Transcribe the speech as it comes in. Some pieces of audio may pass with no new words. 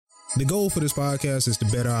The goal for this podcast is to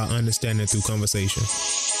better our understanding through conversation.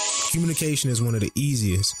 Communication is one of the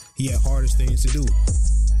easiest, yet hardest things to do.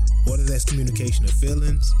 Whether that's communication of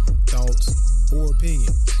feelings, thoughts, or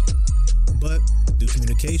opinions. But through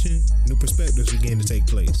communication, new perspectives begin to take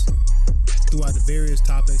place. Throughout the various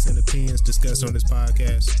topics and opinions discussed on this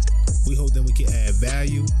podcast, we hope that we can add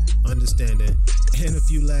value, understanding, and a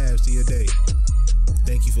few laughs to your day.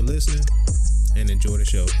 Thank you for listening and enjoy the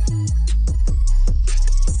show.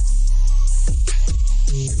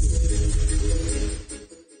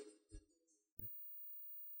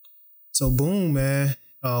 So boom, man.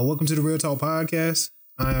 Welcome to the Real Talk Podcast.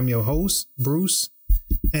 I am your host, Bruce,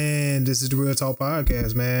 and this is the Real Talk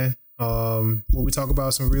Podcast, man. Where we talk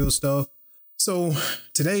about some real stuff. So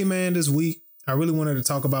today, man, this week, I really wanted to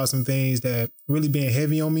talk about some things that really been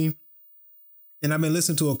heavy on me. And I've been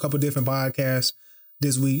listening to a couple different podcasts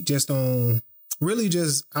this week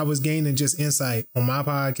I was gaining just insight on my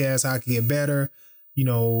podcast, how I could get better,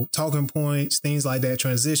 talking points, things like that,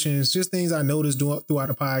 transitions, just things I noticed throughout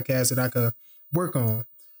the podcast that I could work on.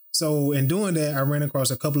 So in doing that, I ran across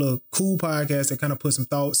a couple of cool podcasts that kind of put some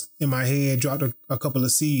thoughts in my head, dropped a couple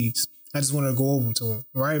of seeds. I just wanted to go over to them,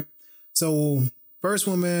 right? So first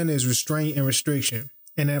one, man, is restraint and restriction.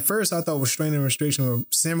 And at first I thought restraint and restriction were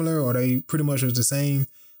similar, or they pretty much was the same,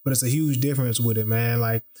 but it's a huge difference with it, man.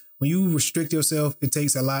 Like when you restrict yourself, it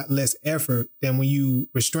takes a lot less effort than when you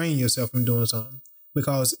restrain yourself from doing something.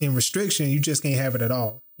 Because in restriction, you just can't have it at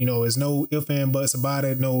all. There's no ifs and buts about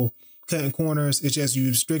it, no cutting corners. It's just you're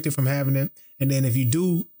restricted from having it. And then if you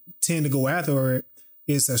do tend to go after it,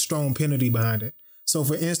 it's a strong penalty behind it. So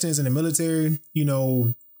for instance, in the military,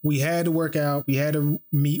 we had to work out, we had to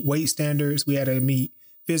meet weight standards, we had to meet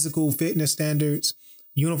physical fitness standards,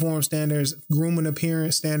 uniform standards, grooming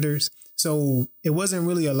appearance standards. So it wasn't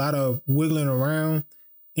really a lot of wiggling around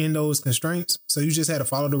in those constraints. So you just had to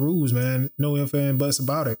follow the rules, man. No ifs and buts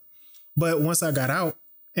about it. But once I got out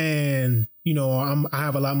and, I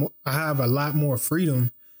have a lot more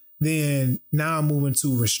freedom, then now I'm moving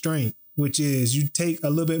to restraint, which is you take a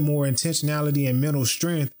little bit more intentionality and mental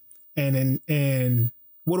strength. And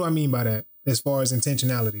what do I mean by that as far as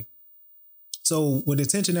intentionality? So with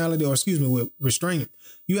with restraint,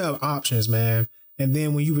 you have options, man. And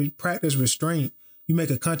then when you practice restraint, you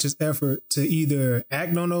make a conscious effort to either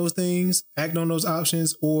act on those things, act on those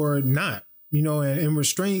options, or not, and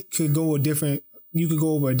restraint could go you could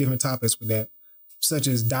go over different topics with that, such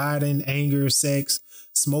as dieting, anger, sex,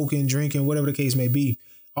 smoking, drinking, whatever the case may be.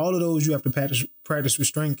 All of those you have to practice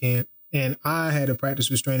restraint in. And I had to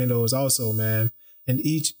practice restraint in those also, man, in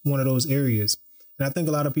each one of those areas. And I think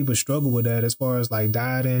a lot of people struggle with that as far as like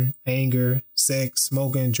dieting, anger, sex,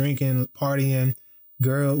 smoking, drinking, partying,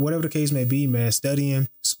 girl, whatever the case may be, man, studying,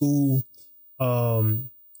 school.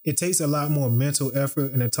 It takes a lot more mental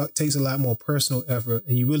effort and it takes a lot more personal effort.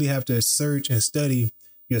 And you really have to search and study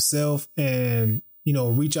yourself and,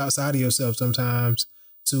 reach outside of yourself sometimes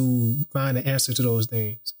to find the answer to those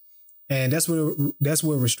things. And that's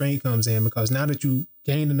where restraint comes in, because now that you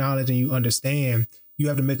gain the knowledge and you understand, you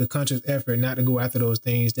have to make a conscious effort not to go after those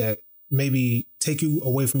things that maybe take you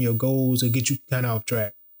away from your goals or get you kind of off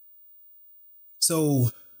track. So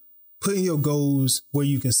putting your goals where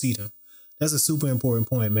you can see them. That's a super important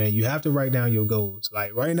point, man. You have to write down your goals.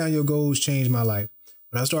 Like writing down your goals changed my life.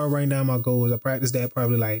 When I started writing down my goals, I practiced that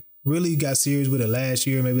probably really got serious with it last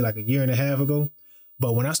year, maybe like a year and a half ago.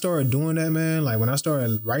 But when I started doing that, man, like when I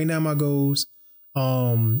started writing down my goals,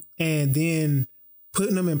 and then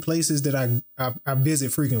putting them in places that I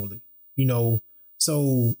visit frequently,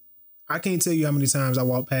 so I can't tell you how many times I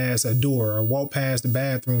walk past a door or walk past the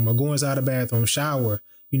bathroom or go inside the bathroom, shower,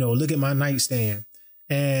 look at my nightstand,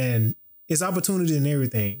 and it's opportunity in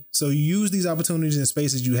everything. So you use these opportunities and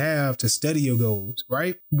spaces you have to study your goals,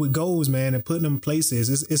 right? With goals, man, and putting them places,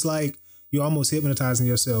 it's like you're almost hypnotizing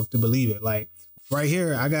yourself to believe it. Like right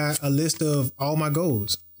here, I got a list of all my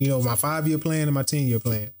goals, my 5-year plan and my 10-year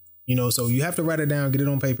plan, so you have to write it down, get it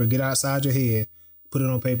on paper, get outside your head, put it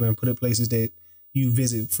on paper and put it places that you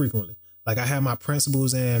visit frequently. Like I have my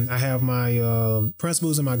principles and I have my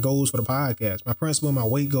principles and my goals for the podcast, my principle and my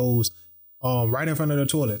weight goals right in front of the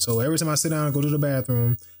toilet. So every time I sit down and go to the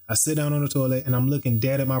bathroom, I sit down on the toilet and I'm looking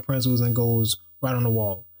dead at my principles and goals right on the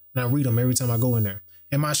wall. And I read them every time I go in there.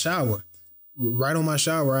 In my shower, right on my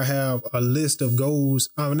shower, I have a list of goals,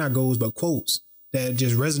 not goals, but quotes that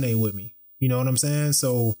just resonate with me. You know what I'm saying?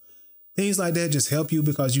 So things like that just help you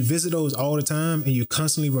because you visit those all the time and you're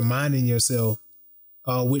constantly reminding yourself,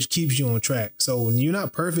 which keeps you on track. So when you're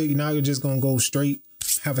not perfect, now you're just going to go straight,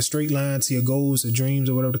 have a straight line to your goals or dreams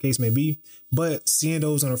or whatever the case may be. But seeing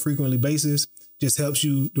those on a frequently basis just helps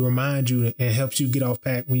you to remind you and helps you get off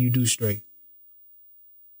path when you do stray.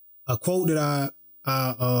 A quote that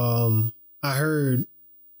I heard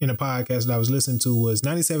in a podcast that I was listening to was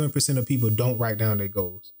 97% of people don't write down their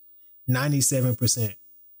goals. 97%.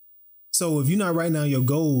 So if you're not writing down your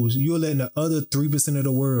goals, you're letting the other 3% of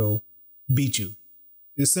the world beat you.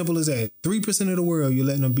 As simple as that. 3% of the world, you're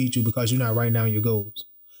letting them beat you because you're not writing down your goals.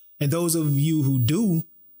 And those of you who do,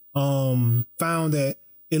 found that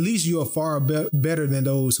at least you're far better than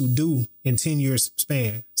those who do in 10 years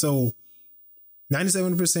span. So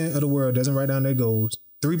 97% of the world doesn't write down their goals.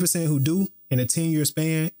 3% who do in a 10-year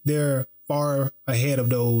span, they're far ahead of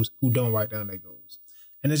those who don't write down their goals.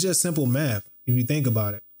 And it's just simple math if you think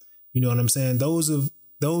about it. You know what I'm saying? Those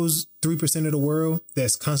 3% of the world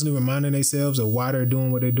that's constantly reminding themselves of why they're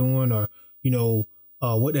doing what they're doing, or,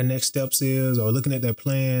 what their next steps is, or looking at their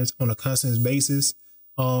plans on a constant basis.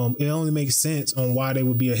 It only makes sense on why they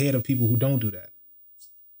would be ahead of people who don't do that.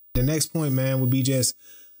 The next point, man, would be just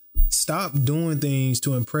stop doing things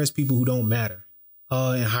to impress people who don't matter.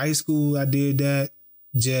 In high school, I did that.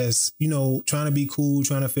 Just, trying to be cool,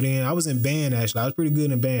 trying to fit in. I was in band, actually. I was pretty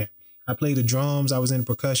good in band. I played the drums. I was in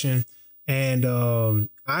percussion. And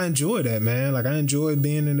I enjoyed that, man. Like, I enjoyed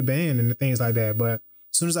being in the band and the things like that. But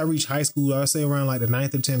as soon as I reached high school, I'd say around like the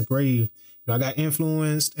 9th or 10th grade, I got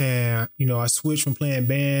influenced and, I switched from playing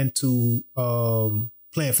band to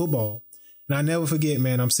playing football. And I never forget,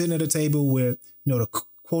 man, I'm sitting at a table with, the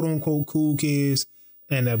quote unquote cool kids,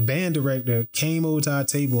 and the band director came over to our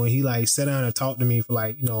table and he like sat down and talked to me for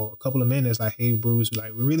like, a couple of minutes. Like, hey, Bruce, we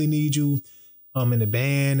really need you in the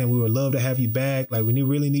band and we would love to have you back. Like, we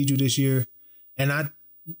really need you this year. And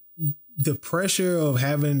the pressure of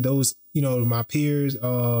having those, my peers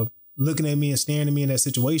looking at me and staring at me in that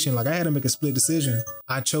situation, like I had to make a split decision.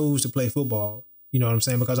 I chose to play football, you know what I'm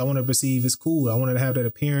saying? Because I wanted to perceive it's cool. I wanted to have that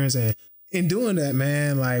appearance. And in doing that,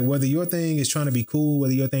 man, like whether your thing is trying to be cool,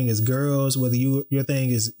 whether your thing is girls, whether your thing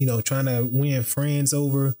is, trying to win friends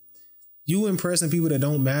over, you impressing people that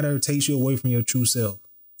don't matter takes you away from your true self.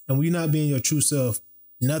 And when you're not being your true self,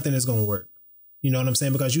 nothing is going to work. You know what I'm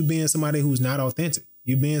saying? Because you being somebody who's not authentic,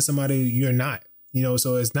 you being somebody you're not,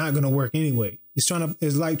 so it's not going to work anyway. It's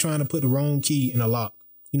like trying to put the wrong key in a lock.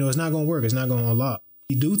 It's not going to work. It's not going to unlock.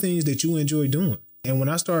 You do things that you enjoy doing. And when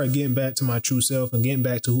I started getting back to my true self and getting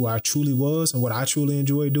back to who I truly was and what I truly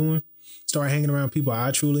enjoyed doing, started hanging around people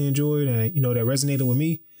I truly enjoyed and, that resonated with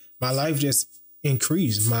me, my life just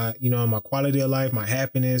increased. My quality of life, my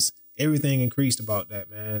happiness, everything increased about that,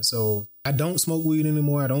 man. So I don't smoke weed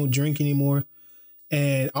anymore. I don't drink anymore.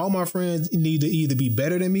 And all my friends need to either be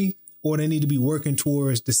better than me or they need to be working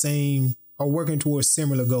towards the same or working towards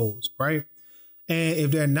similar goals, right? And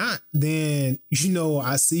if they're not, then,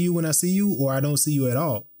 I see you when I see you or I don't see you at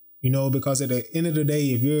all, because at the end of the day,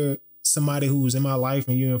 if you're somebody who's in my life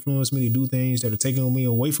and you influence me to do things that are taking me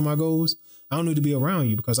away from my goals, I don't need to be around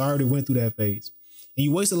you because I already went through that phase. And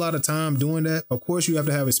you waste a lot of time doing that. Of course, you have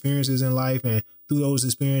to have experiences in life. And through those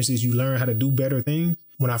experiences, you learn how to do better things.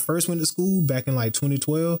 When I first went to school back in like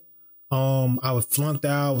 2012, I was flunked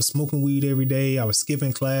out. I was smoking weed every day. I was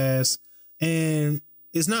skipping class. And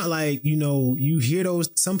it's not like, you hear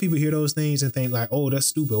some people hear those things and think like, oh, that's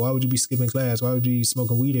stupid. Why would you be skipping class? Why would you be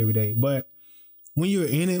smoking weed every day? But when you're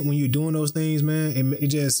in it, when you're doing those things, man, it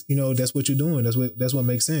just, that's what you're doing. That's what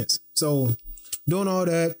makes sense. So doing all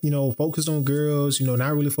that, focused on girls,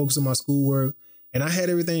 not really focused on my schoolwork. And I had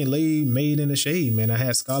everything made in the shade, man. I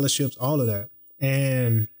had scholarships, all of that.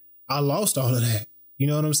 And I lost all of that. You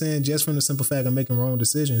know what I'm saying? Just from the simple fact of making wrong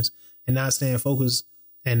decisions and not staying focused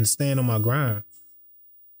and staying on my grind.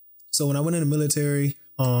 So when I went in the military,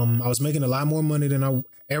 I was making a lot more money than I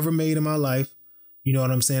ever made in my life. You know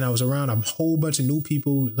what I'm saying? I was around a whole bunch of new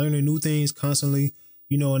people, learning new things constantly,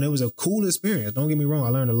 and it was a cool experience. Don't get me wrong. I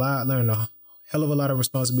learned a lot, learned a hell of a lot of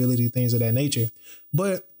responsibility, things of that nature.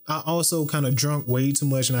 But I also kind of drunk way too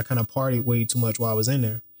much and I kind of partied way too much while I was in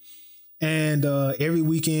there. And every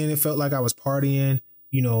weekend, it felt like I was partying,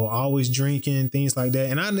 always drinking, things like that.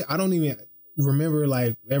 And I don't even remember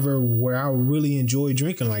like ever where I really enjoyed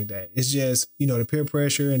drinking like that. It's just, the peer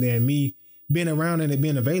pressure and then me being around and it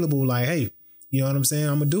being available like, hey, you know what I'm saying?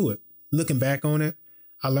 I'm going to do it. Looking back on it,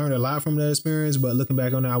 I learned a lot from that experience, but looking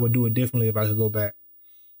back on it, I would do it differently if I could go back,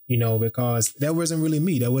 because that wasn't really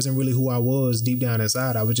me. That wasn't really who I was deep down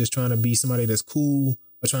inside. I was just trying to be somebody that's cool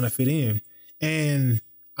or trying to fit in. And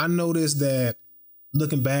I noticed that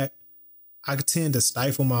looking back, I tend to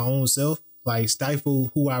stifle my own self, like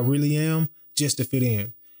stifle who I really am just to fit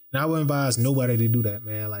in. And I would advise nobody to do that,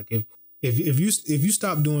 man. Like if you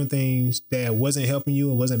stop doing things that wasn't helping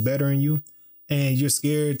you and wasn't bettering you, and you're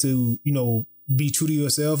scared to, be true to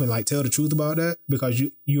yourself and like tell the truth about that because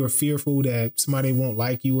you are fearful that somebody won't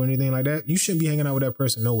like you or anything like that, you shouldn't be hanging out with that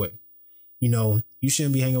person no way. You know, you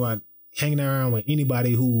shouldn't be hanging around with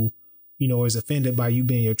anybody who, you know, is offended by you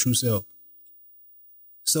being your true self.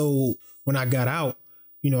 So when I got out,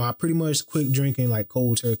 you know, I pretty much quit drinking like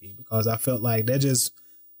cold turkey because I felt like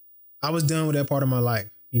I was done with that part of my life.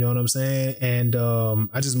 You know what I'm saying? And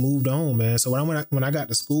I just moved on, man. So when I got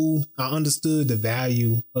to school, I understood the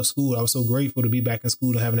value of school. I was so grateful to be back in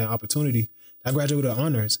school and having that opportunity. I graduated with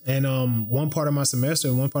honors. And one part of my semester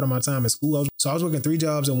and one part of my time at school, I was working 3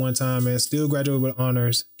 jobs at one time and still graduated with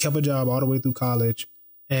honors, kept a job all the way through college.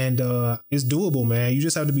 And it's doable, man. You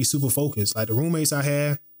just have to be super focused. Like the roommates I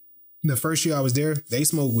had, the first year I was there, they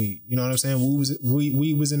smoked weed. You know what I'm saying?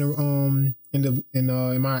 Weed was in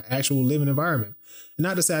my actual living environment. And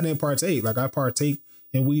not to say I didn't partake. Like I partake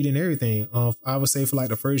in weed and everything. I would say for like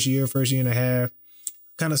the first year and a half,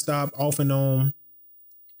 kind of stopped off and on.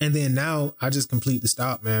 And then now I just completely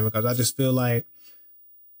stopped, man, because I just feel like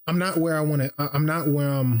I'm not where I want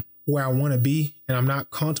to be, and I'm not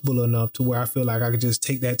comfortable enough to where I feel like I could just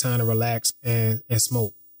take that time to relax and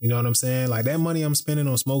smoke. You know what I'm saying? Like that money I'm spending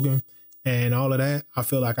on smoking and all of that, I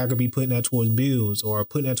feel like I could be putting that towards bills or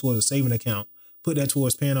putting that towards a saving account, put that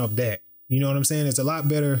towards paying off debt. You know what I'm saying? It's a lot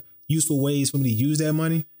better, useful ways for me to use that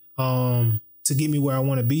money to get me where I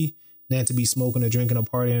want to be than to be smoking or drinking or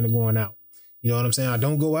partying and going out. You know what I'm saying? I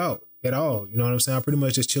don't go out at all. You know what I'm saying? I pretty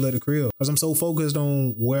much just chill at the crib because I'm so focused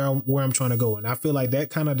on where I'm trying to go. And I feel like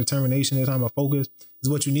that kind of determination, that time of focus is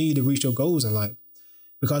what you need to reach your goals in life.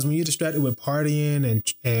 Because when you're distracted with partying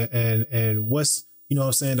and what's, you know what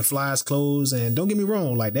I'm saying, the flies clothes, and don't get me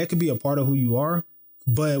wrong, like that could be a part of who you are.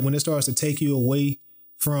 But when it starts to take you away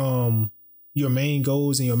from your main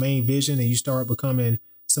goals and your main vision and you start becoming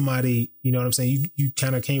somebody, you know what I'm saying, you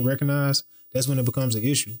kind of can't recognize, that's when it becomes an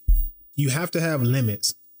issue. You have to have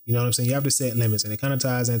limits. You know what I'm saying? You have to set limits. And it kind of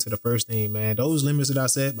ties into the first thing, man. Those limits that I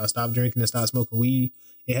set by stop drinking and stop smoking weed,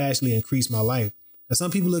 it actually increased my life. And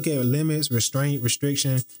some people look at limits, restraint,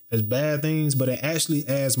 restriction as bad things, but it actually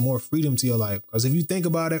adds more freedom to your life. Because if you think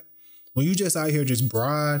about it, when you just out here just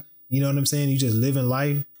broad, you know what I'm saying? You just living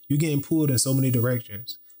life, you're getting pulled in so many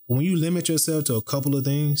directions. But when you limit yourself to a couple of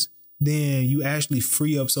things, then you actually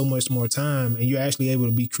free up so much more time and you're actually able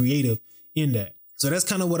to be creative in that. So that's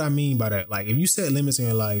kind of what I mean by that. Like if you set limits in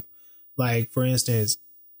your life, like for instance,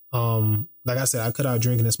 like I said, I cut out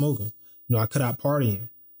drinking and smoking. You know, I cut out partying.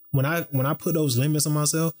 When I put those limits on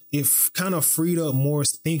myself, it kind of freed up more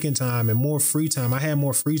thinking time and more free time. I had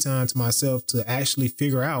more free time to myself to actually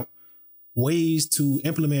figure out ways to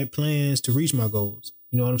implement plans to reach my goals.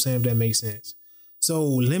 You know what I'm saying? If that makes sense. So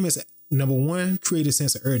limits, number 1, create a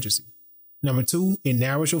sense of urgency. Number 2, it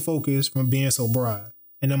narrows your focus from being so broad.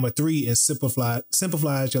 And number 3 is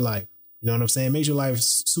simplifies your life. You know what I'm saying? Makes your life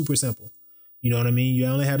super simple. You know what I mean? You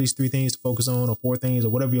only have these 3 things to focus on, or 4 things, or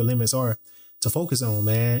whatever your limits are to focus on,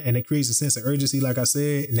 man. And it creates a sense of urgency. Like I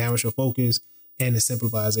said, it narrows your focus and it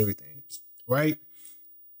simplifies everything. Right?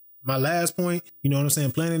 My last point, you know what I'm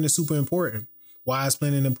saying? Planning is super important. Why is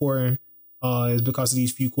planning important? Is because of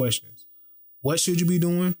these few questions. What should you be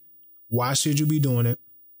doing? Why should you be doing it?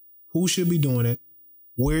 Who should be doing it?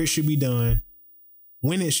 Where it should be done?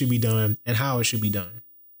 When it should be done, and how it should be done.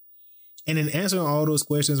 And in answering all those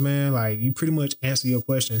questions, man, like you pretty much answer your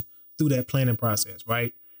question through that planning process,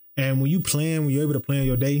 right? And when you're able to plan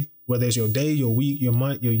your day, whether it's your day, your week, your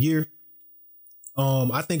month, your year,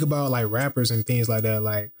 I think about like rappers and things like that.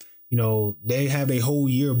 Like, you know, they have their whole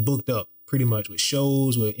year booked up pretty much with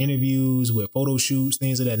shows, with interviews, with photo shoots,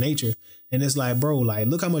 things of that nature. And it's like, bro, like,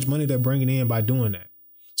 look how much money they're bringing in by doing that.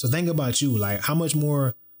 So think about you, like how much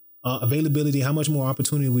more availability, how much more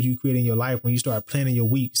opportunity would you create in your life when you start planning your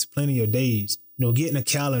weeks, planning your days, you know, getting a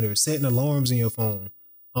calendar, setting alarms in your phone,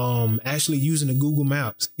 actually using the Google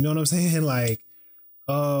Maps. You know what I'm saying? Like,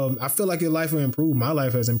 I feel like your life will improve. My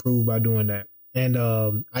life has improved by doing that. And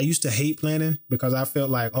I used to hate planning because I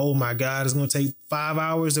felt like, oh my God, it's going to take 5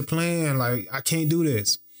 hours to plan. Like, I can't do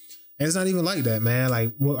this. And it's not even like that, man.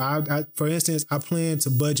 Like, well, for instance, I plan to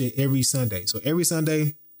budget every Sunday. So every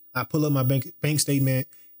Sunday I pull up my bank statement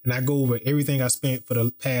and I go over everything I spent for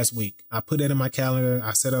the past week. I put that in my calendar.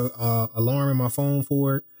 I set a alarm in my phone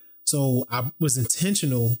for it. So I was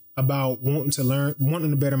intentional about wanting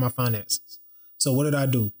to better my finances. So what did I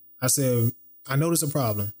do? I said, I noticed a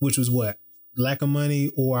problem, which was what? Lack of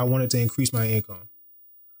money, or I wanted to increase my income.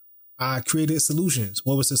 I created solutions.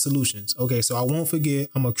 What was the solutions? Okay, so I won't forget.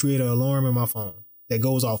 I'm going to create an alarm in my phone that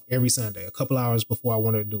goes off every Sunday, a couple hours before I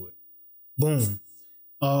want to do it. Boom.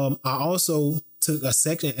 I also took a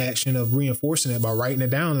second action of reinforcing it by writing it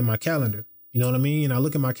down in my calendar. You know what I mean? And I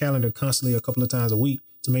look at my calendar constantly a couple of times a week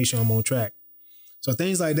to make sure I'm on track. So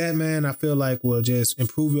things like that, man, I feel like will just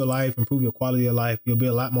improve your life, improve your quality of life. You'll be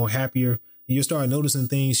a lot more happier. And you'll start noticing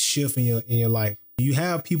things shift in your life. You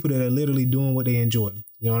have people that are literally doing what they enjoy.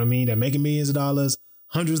 You know what I mean? They're making millions of dollars,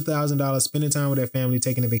 hundreds of thousands of dollars, spending time with their family,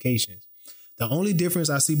 taking a vacations. The only difference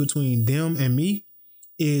I see between them and me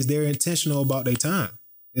is they're intentional about their time.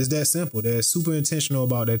 It's that simple. They're super intentional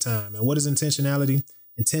about their time. And what is intentionality?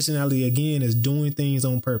 Intentionality, again, is doing things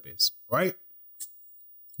on purpose, right?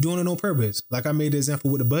 Doing it on purpose. Like I made the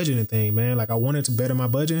example with the budgeting thing, man. Like I wanted to better my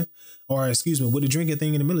budget, or excuse me, with the drinking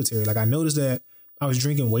thing in the military. Like I noticed that I was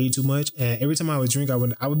drinking way too much. And every time I would drink, I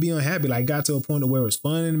would be unhappy. Like got to a point where it was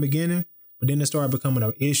fun in the beginning, but then it started becoming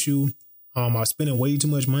an issue. I was spending way too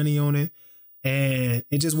much money on it, and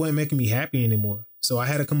it just wasn't making me happy anymore. So I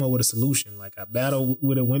had to come up with a solution. Like I battled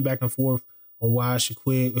with it, went back and forth on why I should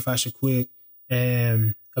quit, if I should quit.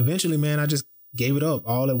 And eventually, man, I just gave it up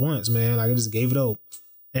all at once, man. Like I just gave it up.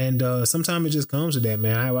 And sometimes it just comes to that,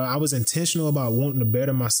 man. I was intentional about wanting to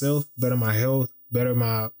better myself, better my health, better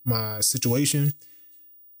my situation.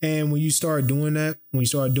 And when you start doing that, when you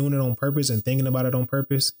start doing it on purpose and thinking about it on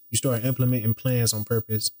purpose, you start implementing plans on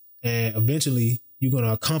purpose. And eventually you're going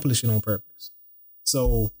to accomplish it on purpose.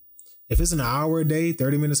 So if it's an hour a day,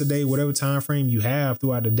 30 minutes a day, whatever time frame you have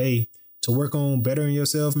throughout the day to work on bettering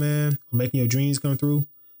yourself, man, making your dreams come through,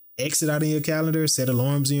 exit out in your calendar, set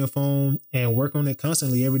alarms in your phone, and work on it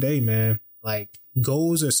constantly every day, man. Like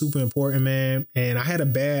goals are super important, man. And I had a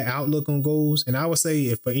bad outlook on goals. And I would say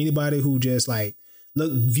if for anybody who just like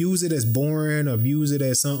views it as boring or views it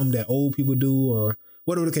as something that old people do or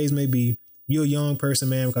whatever the case may be, you're a young person,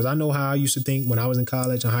 man, because I know how I used to think when I was in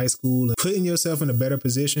college and high school. And putting yourself in a better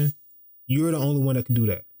position, you're the only one that can do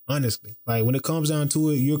that, honestly. Like when it comes down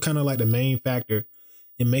to it, you're kind of like the main factor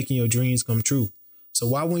in making your dreams come true. So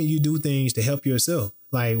why wouldn't you do things to help yourself?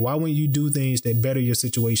 Like, why wouldn't you do things that better your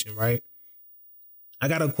situation, right? I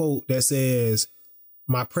got a quote that says,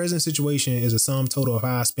 my present situation is a sum total of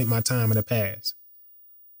how I spent my time in the past.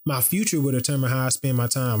 My future will determine how I spend my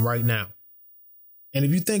time right now. And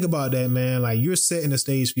if you think about that, man, like you're setting the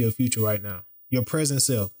stage for your future right now, your present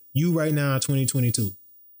self, you right now in 2022.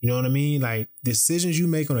 You know what I mean? Like decisions you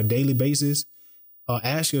make on a daily basis,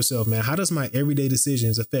 ask yourself, man, how does my everyday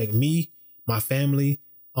decisions affect me, my family,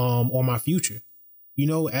 or my future? You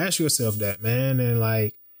know, ask yourself that, man, and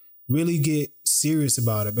like really get serious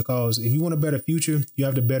about it, because if you want a better future, you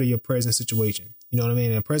have to better your present situation. You know what I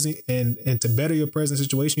mean? And to better your present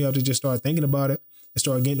situation, you have to just start thinking about it and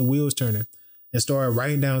start getting the wheels turning and start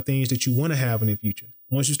writing down things that you want to have in the future.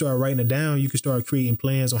 Once you start writing it down, you can start creating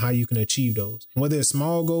plans on how you can achieve those. And whether it's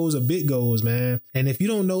small goals or big goals, man. And if you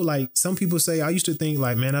don't know, like some people say, I used to think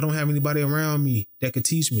like, man, I don't have anybody around me that could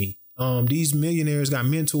teach me. These millionaires got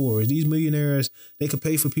mentors. These millionaires, they could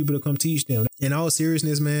pay for people to come teach them. In all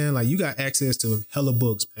seriousness, man, like you got access to hella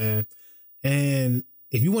books, man. And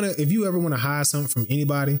if you ever want to hide something from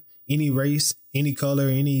anybody, any race, any color,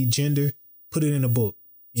 any gender, put it in a book.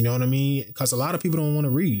 You know what I mean? Because a lot of people don't want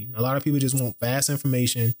to read. A lot of people just want fast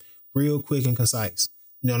information, real quick and concise.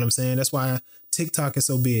 You know what I'm saying? That's why TikTok is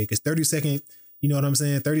so big. It's 30-second, you know what I'm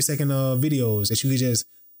saying? 30-second videos that you can just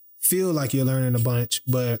feel like you're learning a bunch.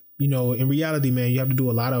 But, you know, in reality, man, you have to do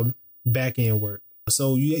a lot of back end work.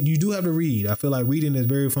 So you do have to read. I feel like reading is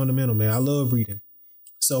very fundamental, man. I love reading.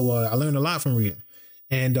 So I learned a lot from reading.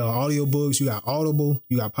 And audiobooks, you got Audible,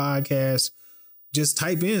 you got podcasts. Just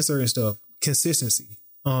type in certain stuff. Consistency.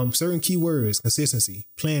 Certain keywords, consistency,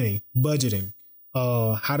 planning, budgeting,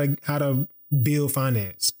 how to build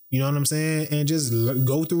finance. You know what I'm saying? And just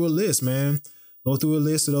go through a list, man. Go through a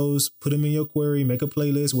list of those, put them in your query, make a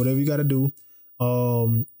playlist, whatever you got to do.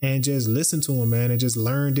 And just listen to them, man, and just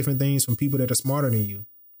learn different things from people that are smarter than you.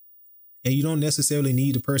 And you don't necessarily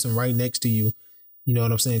need the person right next to you, you know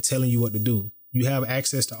what I'm saying, telling you what to do. You have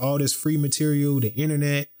access to all this free material, the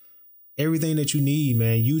internet, everything that you need,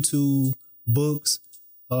 man, YouTube, books,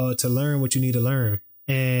 to learn what you need to learn.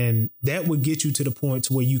 And that would get you to the point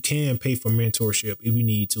to where you can pay for mentorship if you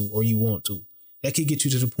need to, or you want to. That could get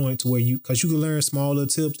you to the point to where because you can learn small little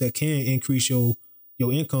tips that can increase your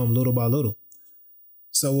income little by little.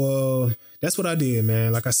 So that's what I did,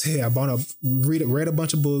 man. Like I said, I read a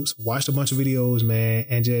bunch of books, watched a bunch of videos, man.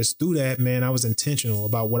 And just through that, man, I was intentional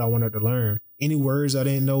about what I wanted to learn. Any words I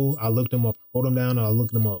didn't know, I looked them up, wrote them down, and I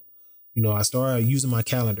looked them up. You know, I started using my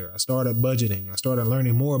calendar. I started budgeting. I started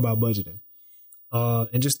learning more about budgeting.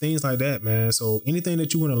 And just things like that, man. So anything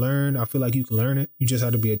that you want to learn, I feel like you can learn it. You just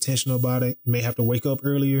have to be intentional about it. You may have to wake up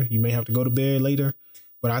earlier. You may have to go to bed later.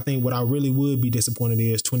 But I think what I really would be disappointed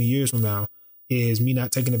is 20 years from now is me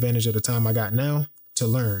not taking advantage of the time I got now to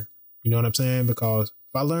learn. You know what I'm saying? Because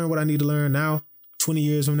if I learn what I need to learn now, 20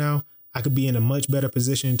 years from now, I could be in a much better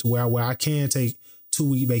position to where I can take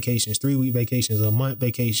 2-week vacations, 3-week vacations, a month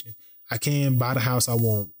vacation. I can buy the house I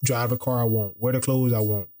want, drive the car I want, wear the clothes I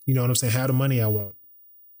want. You know what I'm saying? Have the money I want.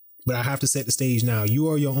 But I have to set the stage now. You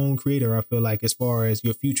are your own creator, I feel like, as far as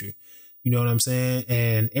your future. You know what I'm saying?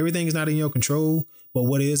 And everything is not in your control. But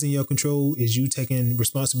what is in your control is you taking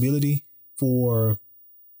responsibility for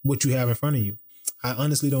what you have in front of you. I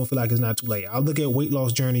honestly don't feel like it's not too late. I look at weight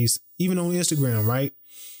loss journeys, even on Instagram, right?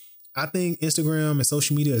 I think Instagram and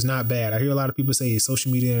social media is not bad. I hear a lot of people say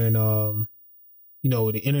social media and,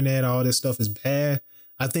 the internet, all this stuff is bad.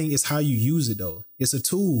 I think it's how you use it, though. It's a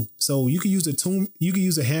tool. So you can use a tool. You can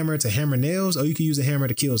use a hammer to hammer nails, or you can use a hammer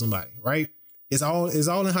to kill somebody, right? It's all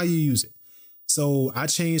in how you use it. So I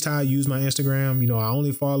changed how I use my Instagram. I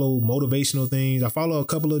only follow motivational things. I follow a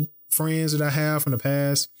couple of friends that I have from the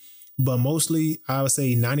past, but mostly I would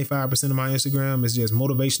say 95% of my Instagram is just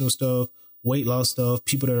motivational stuff, weight loss stuff,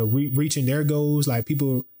 people that are reaching their goals. Like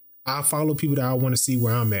I follow people that I want to see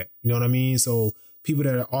where I'm at. You know what I mean? So people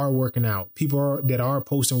that are working out, people that are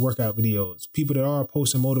posting workout videos, people that are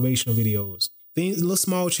posting motivational videos. Things, little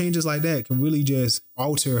small changes like that can really just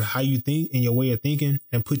alter how you think and your way of thinking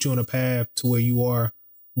and put you on a path to where you are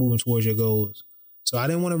moving towards your goals. So I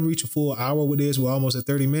didn't want to reach a full hour with this. We're almost at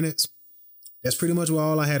 30 minutes. That's pretty much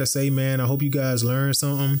all I had to say, man. I hope you guys learned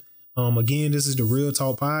something. Again, this is the Real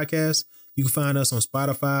Talk Podcast. You can find us on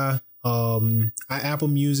Spotify, Apple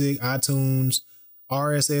Music, iTunes,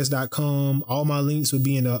 RSS.com. All my links will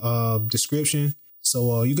be in the description.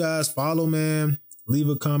 So you guys follow, man. Leave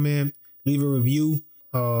a comment. Leave a review,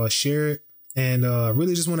 share it, and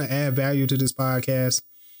really just want to add value to this podcast.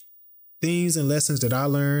 Things and lessons that I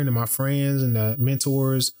learned and my friends and the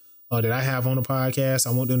mentors that I have on the podcast,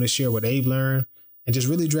 I want them to share what they've learned and just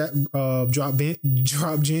really drop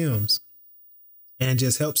gems and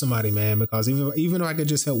just help somebody, man. Because even though I could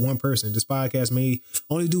just help one person, this podcast may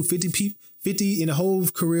only do 50 in the whole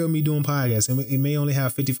career of me doing podcasts. It may only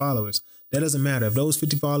have 50 followers. That doesn't matter. If those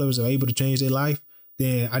 50 followers are able to change their life,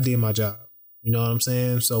 then I did my job. You know what I'm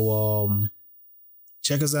saying? So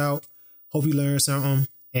check us out. Hope you learned something.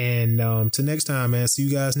 And till next time, man. See you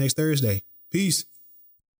guys next Thursday. Peace.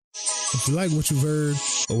 If you like what you've heard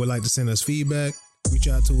or would like to send us feedback, reach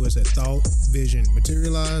out to us at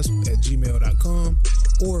thoughtvisionmaterialize@gmail.com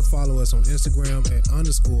or follow us on Instagram at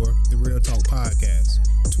 _The Real Talk Podcast,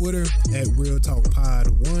 Twitter at Real Talk Pod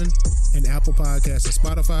 1, and Apple Podcasts and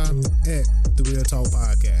Spotify at The Real Talk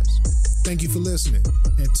Podcast. Thank you for listening,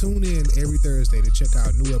 and tune in every Thursday to check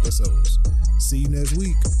out new episodes. See you next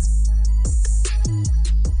week.